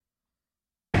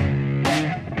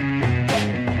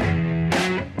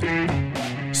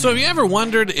So have you ever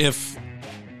wondered if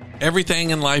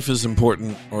everything in life is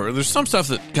important, or there's some stuff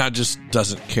that God just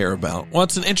doesn't care about? Well,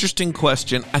 it's an interesting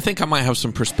question. I think I might have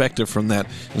some perspective from that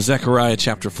in Zechariah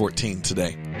chapter 14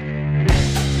 today.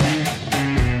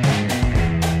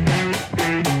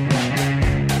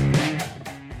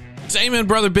 It's Amen,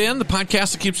 Brother Ben, the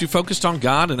podcast that keeps you focused on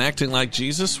God and acting like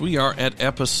Jesus. We are at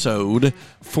episode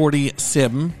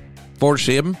 47.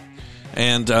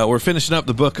 And we're finishing up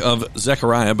the book of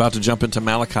Zechariah, about to jump into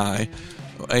Malachi,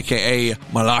 a.k.a.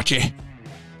 Malachi.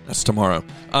 That's tomorrow.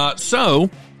 So,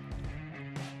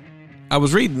 I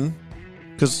was reading,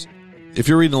 because if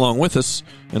you're reading along with us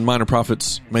in Minor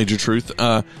Prophets, Major Truth,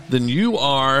 then you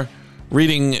are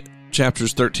reading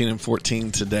chapters 13 and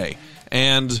 14 today.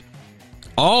 And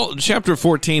chapter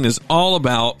 14 is all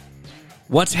about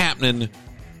what's happening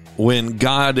when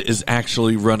God is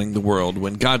actually running the world,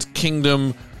 when God's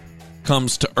kingdom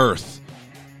comes to earth,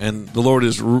 and the Lord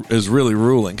is really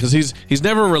ruling, because he's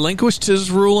never relinquished his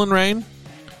rule and reign,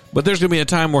 but there's going to be a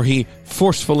time where he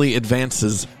forcefully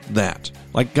advances that.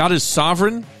 Like, God is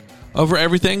sovereign over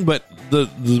everything, but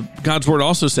the God's word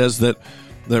also says that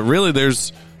really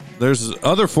there's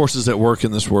other forces at work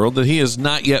in this world that he has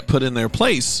not yet put in their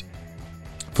place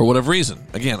for whatever reason.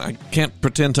 Again, I can't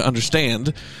pretend to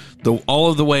understand all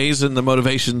of the ways and the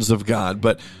motivations of God,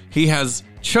 but he has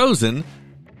chosen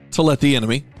to let the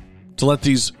enemy, to let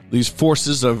these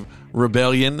forces of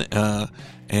rebellion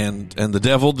and the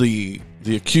devil, the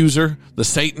accuser, the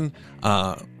Satan,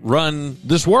 run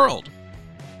this world.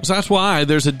 So that's why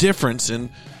there's a difference in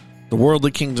the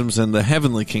worldly kingdoms and the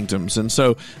heavenly kingdoms. And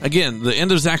so, again, the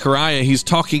end of Zechariah, he's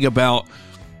talking about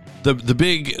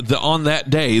the on that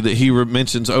day that he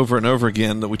mentions over and over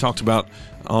again, that we talked about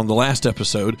on the last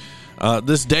episode.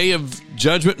 This day of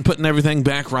judgment and putting everything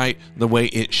back right the way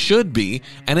it should be.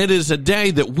 And it is a day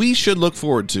that we should look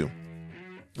forward to.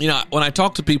 You know, when I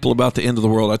talk to people about the end of the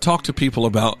world, I talk to people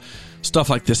about stuff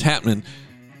like this happening,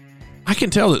 I can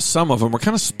tell that some of them are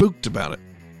kind of spooked about it.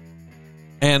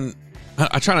 And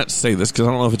I try not to say this because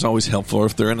I don't know if it's always helpful or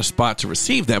if they're in a spot to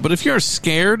receive that. But if you're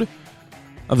scared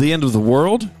of the end of the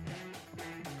world,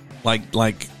 like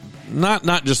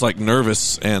not just like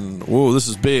nervous and, whoa, this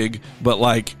is big, but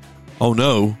like, oh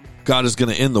no, God is going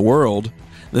to end the world,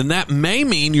 then that may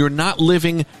mean you're not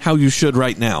living how you should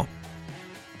right now.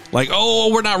 Like,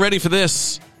 oh, we're not ready for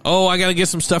this. Oh, I got to get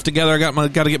some stuff together. I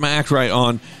got to get my act right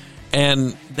on.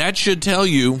 And that should tell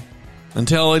you, and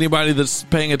tell anybody that's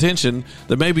paying attention,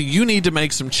 that maybe you need to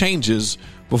make some changes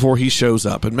before he shows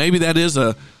up. And maybe that is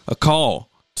a call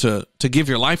to give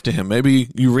your life to him. Maybe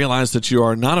you realize that you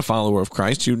are not a follower of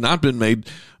Christ. You've not been made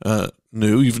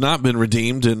new. You've not been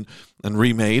redeemed and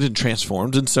remade and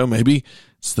transformed. And so maybe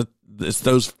it's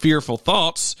those fearful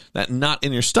thoughts, that knot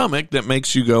in your stomach, that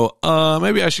makes you go,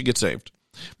 maybe I should get saved.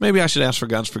 Maybe I should ask for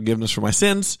God's forgiveness for my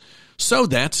sins so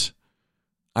that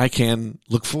I can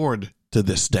look forward to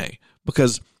this day.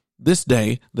 Because this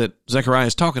day that Zechariah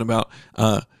is talking about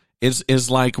is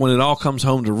like when it all comes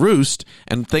home to roost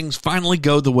and things finally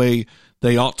go the way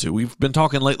they ought to. We've been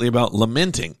talking lately about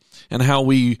lamenting and how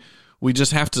we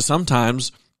just have to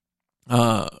sometimes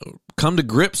come to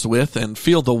grips with and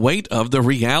feel the weight of the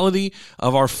reality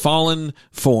of our fallen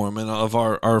form and of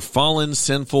our fallen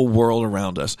sinful world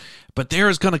around us. But there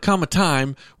is going to come a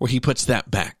time where he puts that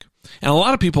back. And a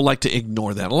lot of people like to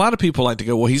ignore that. A lot of people like to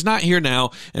go, well, he's not here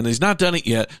now and he's not done it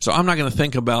yet, so I'm not going to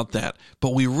think about that.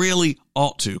 But we really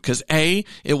ought to, because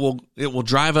it will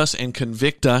drive us and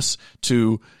convict us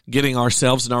to getting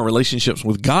ourselves and our relationships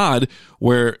with God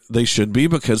where they should be.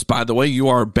 Because, by the way, you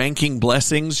are banking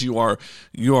blessings. There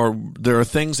are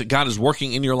things that God is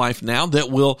working in your life now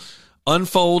that will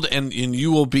unfold and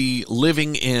you will be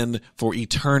living in for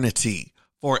eternity,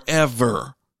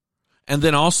 forever. And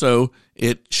then also,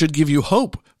 it should give you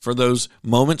hope for those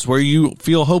moments where you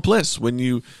feel hopeless, when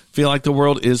you feel like the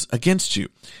world is against you.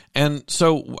 And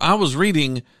so I was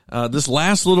reading this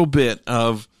last little bit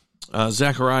of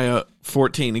Zechariah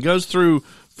 14. He goes through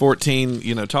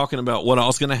 14, talking about what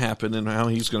all's going to happen and how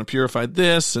he's going to purify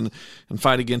this and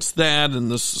fight against that, and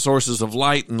the sources of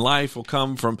light and life will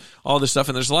come from all this stuff.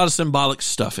 And there's a lot of symbolic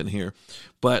stuff in here.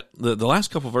 But the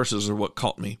last couple verses are what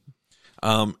caught me.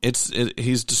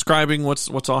 He's describing what's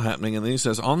all happening, and then he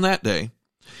says, on that day,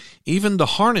 even the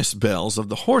harness bells of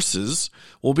the horses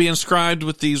will be inscribed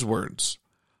with these words,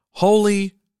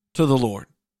 Holy to the Lord.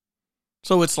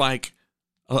 So it's like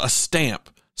a stamp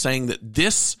saying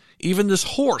that even this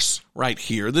horse right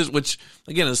here, which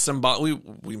again is symbolic.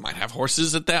 We might have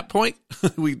horses at that point.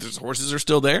 Those horses are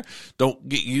still there. Don't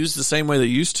get used the same way they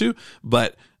used to,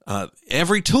 but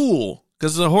every tool,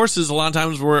 because the horses a lot of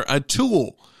times were a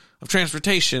tool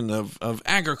transportation, of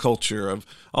agriculture, of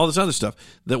all this other stuff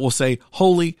that will say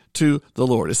holy to the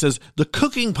Lord. It says the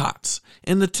cooking pots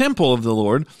in the temple of the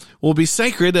Lord will be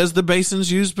sacred as the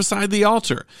basins used beside the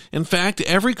altar. In fact,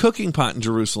 every cooking pot in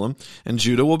Jerusalem and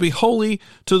Judah will be holy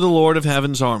to the Lord of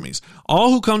heaven's armies.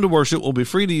 All who come to worship will be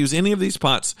free to use any of these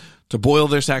pots to boil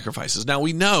their sacrifices. Now,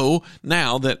 we know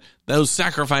now that those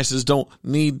sacrifices don't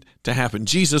need to happen.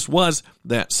 Jesus was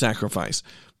that sacrifice.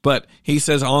 But he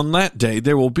says on that day,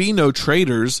 there will be no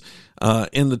traitors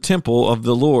in the temple of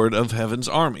the Lord of heaven's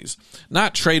armies.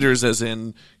 Not traitors as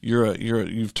in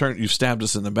you've stabbed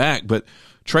us in the back, but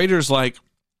traitors like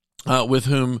with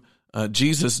whom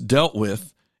Jesus dealt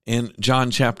with in John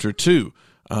chapter 2.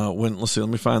 Let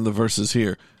me find the verses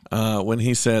here. When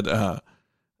he said,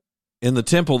 in the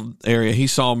temple area, he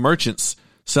saw merchants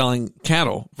selling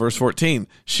cattle, verse 14,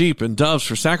 sheep and doves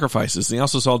for sacrifices. And he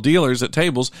also saw dealers at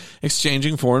tables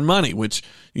exchanging foreign money, which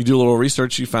you do a little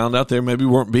research, you found out there maybe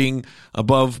weren't being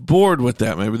above board with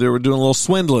that. Maybe they were doing a little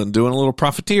swindling, doing a little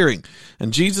profiteering.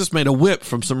 And Jesus made a whip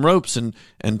from some ropes and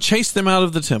chased them out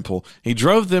of the temple. He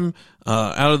drove them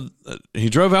he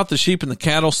drove out the sheep and the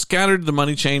cattle, scattered the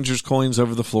money changers' coins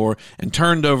over the floor, and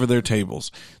turned over their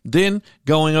tables. Then,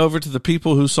 going over to the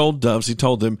people who sold doves, he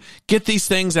told them, "Get these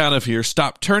things out of here.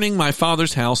 Stop turning my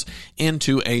Father's house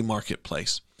into a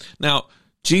marketplace." Now,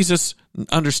 Jesus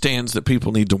understands that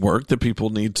people need to work, that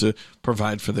people need to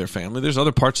provide for their family. There's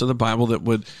other parts of the Bible that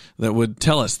would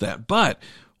tell us that. But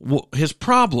his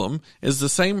problem is the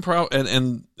same problem,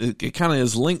 and it kind of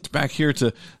is linked back here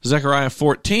to Zechariah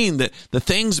 14, that the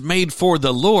things made for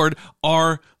the Lord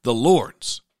are the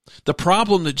Lord's. The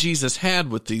problem that Jesus had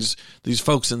with these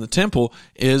folks in the temple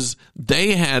is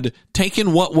they had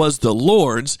taken what was the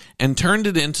Lord's and turned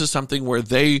it into something where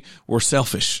they were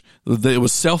selfish. It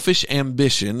was selfish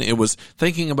ambition. It was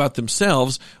thinking about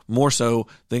themselves more so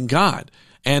than God.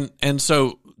 And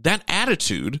so that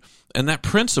attitude and that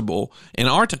principle in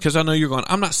our time, because I know you're going,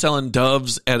 I'm not selling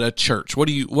doves at a church. What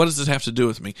does this have to do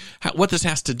with me? What this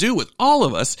has to do with all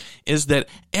of us is that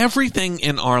everything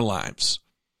in our lives,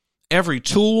 every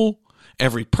tool,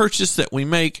 every purchase that we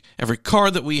make, every car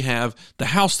that we have, the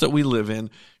house that we live in,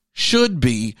 should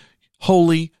be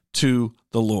holy to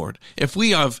the Lord. If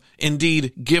we have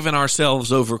indeed given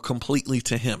ourselves over completely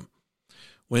to Him,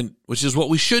 which is what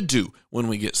we should do when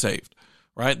we get saved,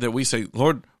 right? That we say,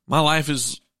 Lord, my life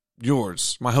is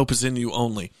yours. My hope is in you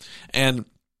only. And,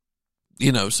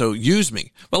 so use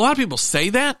me. But a lot of people say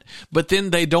that, but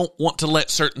then they don't want to let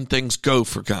certain things go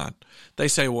for God. They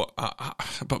say, well,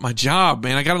 but my job,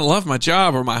 man, I got to love my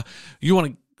job, or you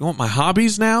want my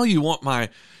hobbies now? You want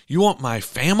my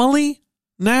family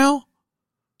now?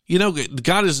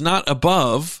 God is not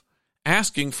above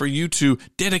asking for you to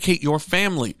dedicate your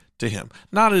family to Him.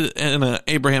 Not in a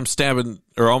Abraham stabbing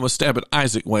or almost stabbing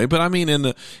Isaac way, but I mean in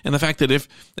the fact that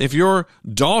if your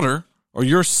daughter or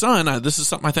your son, this is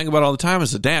something I think about all the time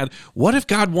as a dad, what if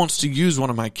God wants to use one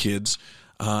of my kids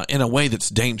in a way that's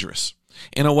dangerous,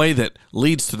 in a way that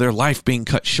leads to their life being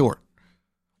cut short?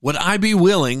 Would I be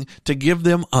willing to give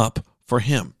them up for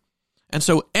Him? And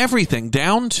so everything,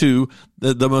 down to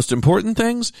the most important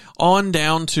things, on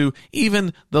down to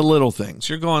even the little things.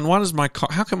 You're going,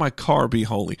 how can my car be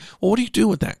holy? Well, what do you do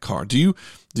with that car? Do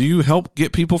you help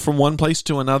get people from one place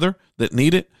to another that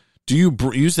need it? Do you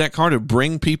use that car to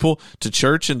bring people to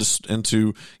church and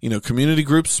to community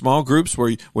groups, small groups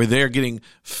where they are getting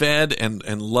fed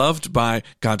and loved by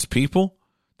God's people?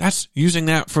 That's using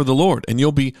that for the Lord, and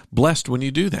you'll be blessed when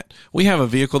you do that. We have a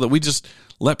vehicle that we just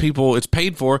let people, it's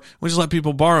paid for, we just let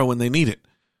people borrow when they need it,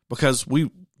 because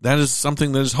that is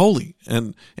something that is holy,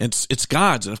 and it's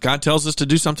God's. And if God tells us to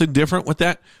do something different with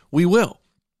that, we will.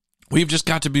 We've just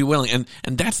got to be willing,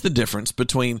 and that's the difference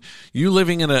between you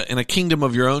living in a kingdom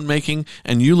of your own making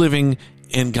and you living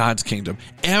in God's kingdom.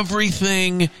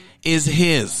 Everything is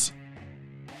His.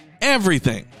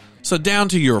 Everything. So down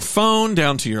to your phone,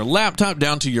 down to your laptop,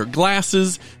 down to your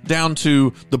glasses, down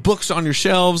to the books on your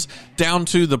shelves, down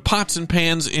to the pots and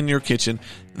pans in your kitchen.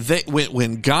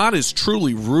 When God is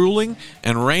truly ruling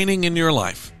and reigning in your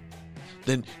life,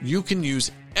 then you can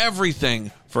use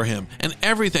everything for Him, and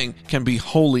everything can be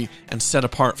holy and set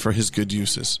apart for His good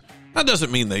uses. That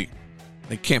doesn't mean they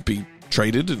can't be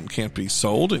traded and can't be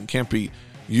sold and can't be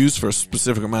used for a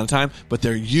specific amount of time, but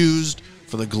they're used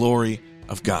for the glory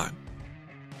of God.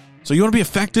 So you want to be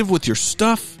effective with your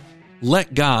stuff?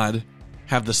 Let God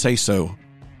have the say-so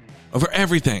over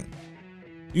everything.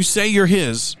 You say you're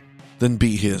His, then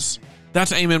be His.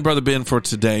 That's Amen, Brother Ben, for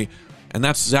today. And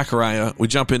that's Zechariah. We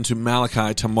jump into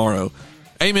Malachi tomorrow.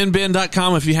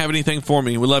 AmenBen.com if you have anything for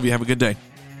me. We love you. Have a good day.